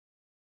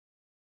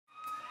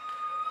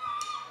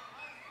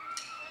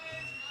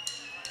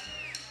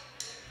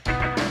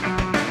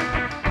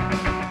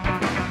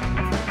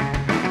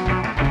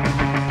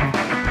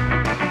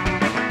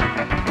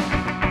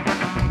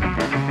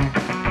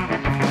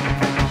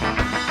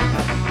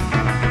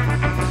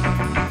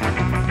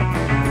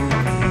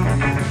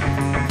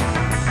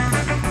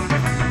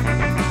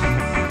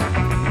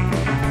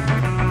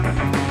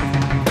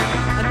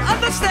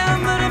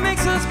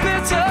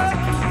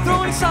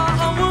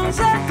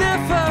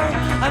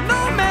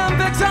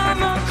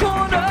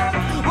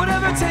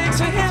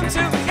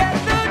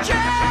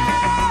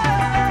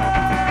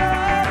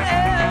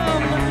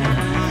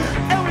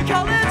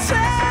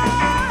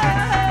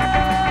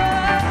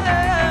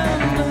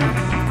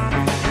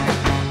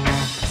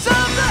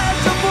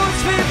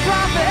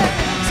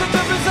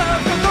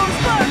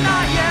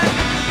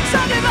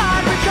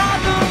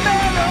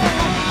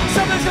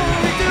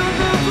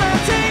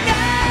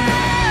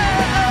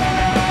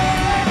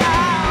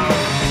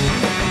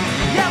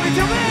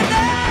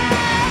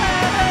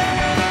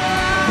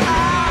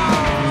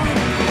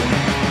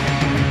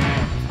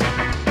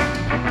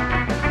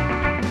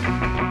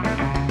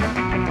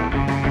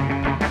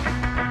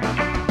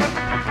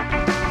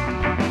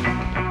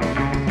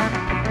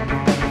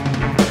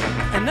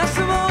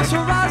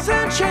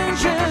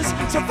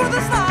So for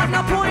this life,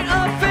 now point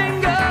a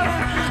finger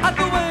at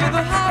the way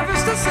the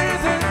harvest is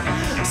saving.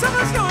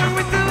 Summer's going,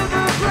 we do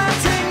the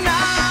planting now.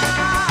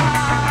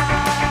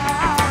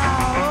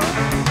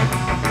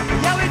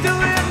 Yeah, we do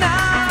it now.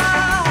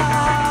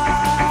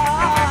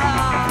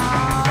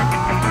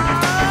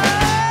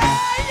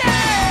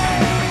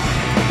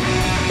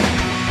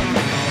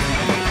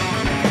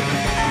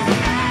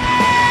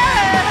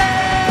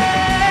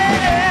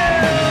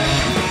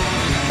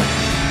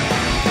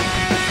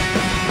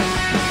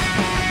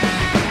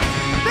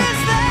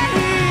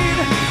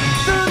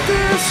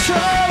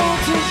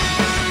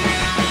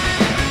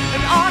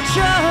 An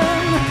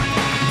auction,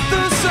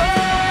 the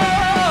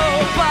soapbox.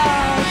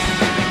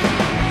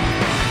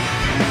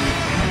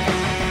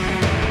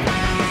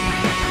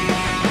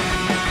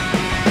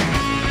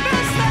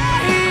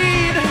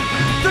 Mislead,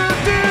 the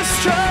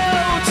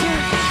distraught.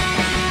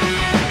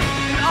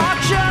 An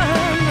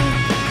auction,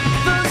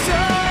 the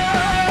soapbox.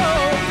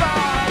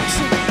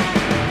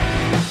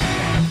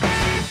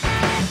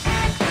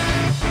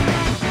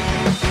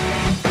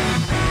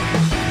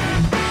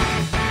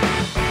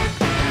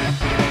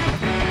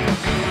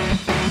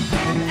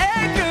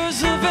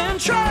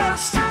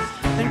 Trust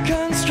and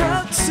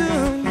construct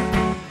soon,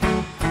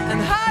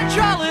 and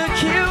hydraulic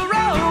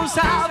heroes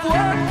have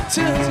work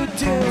to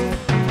do.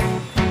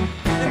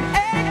 And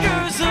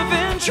acres of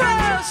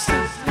interest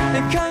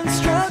and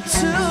construct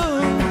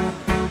soon,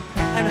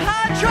 and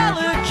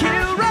hydraulic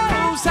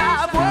heroes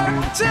have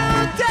work to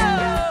do.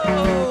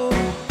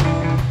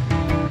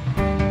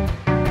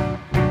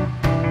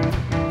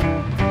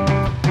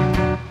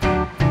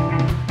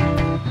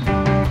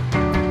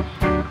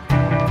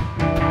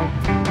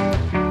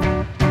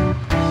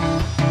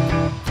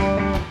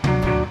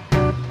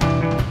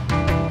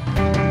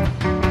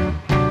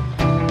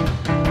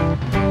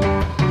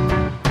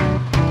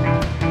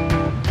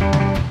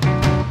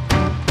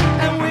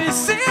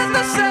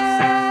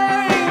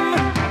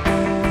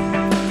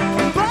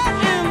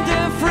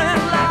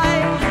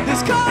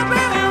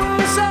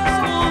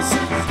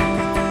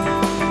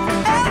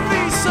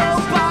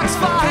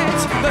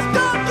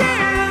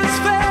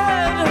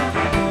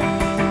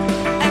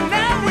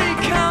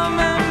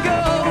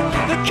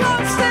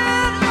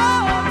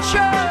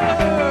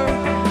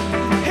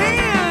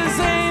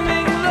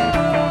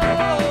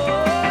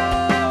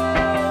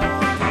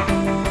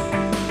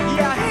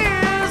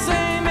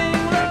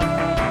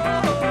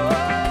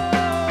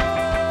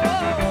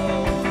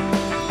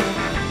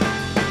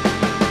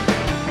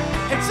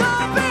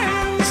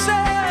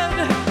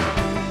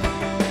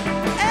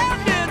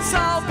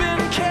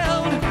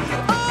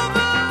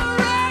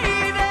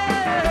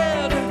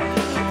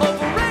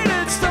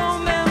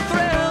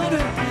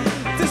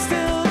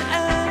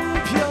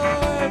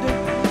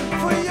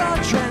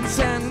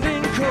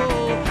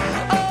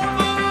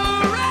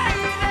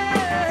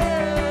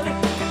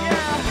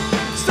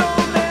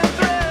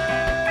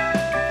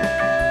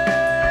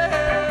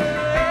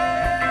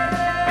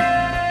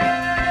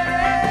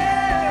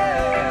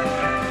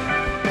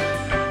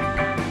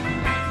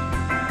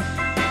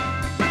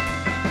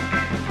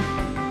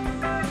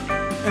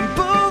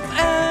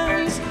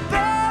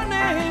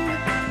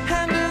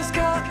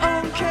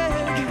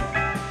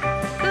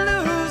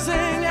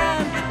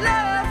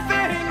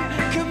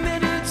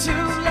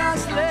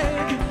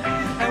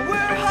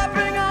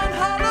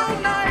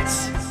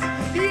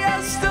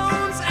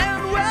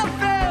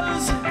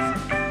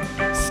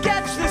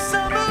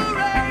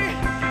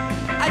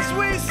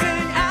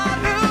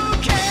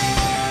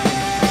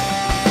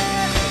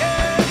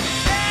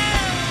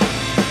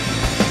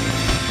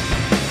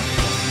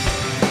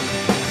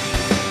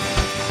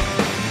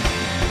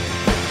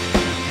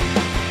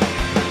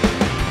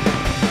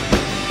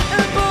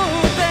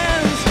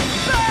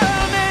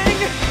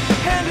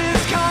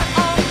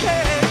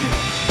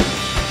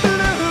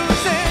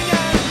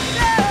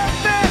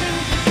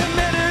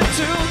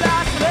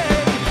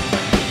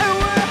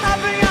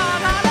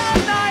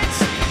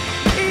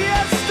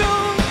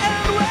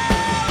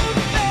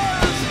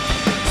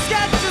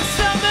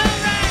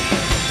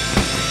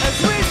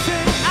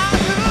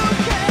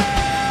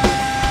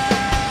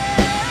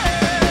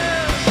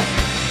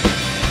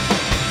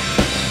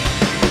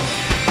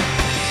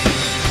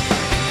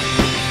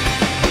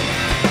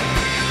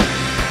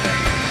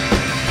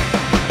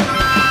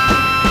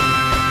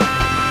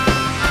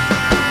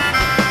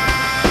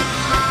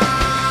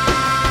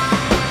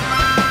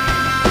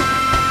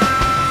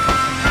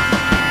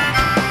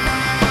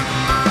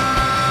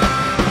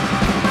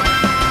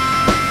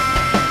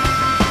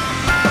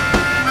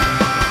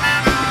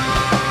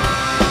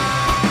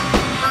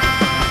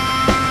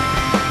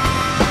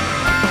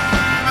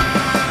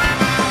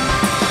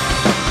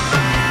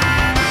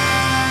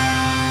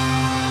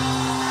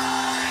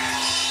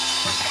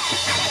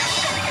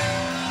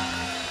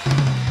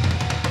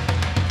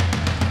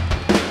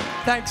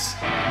 Thanks.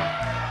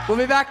 We'll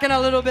be back in a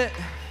little bit.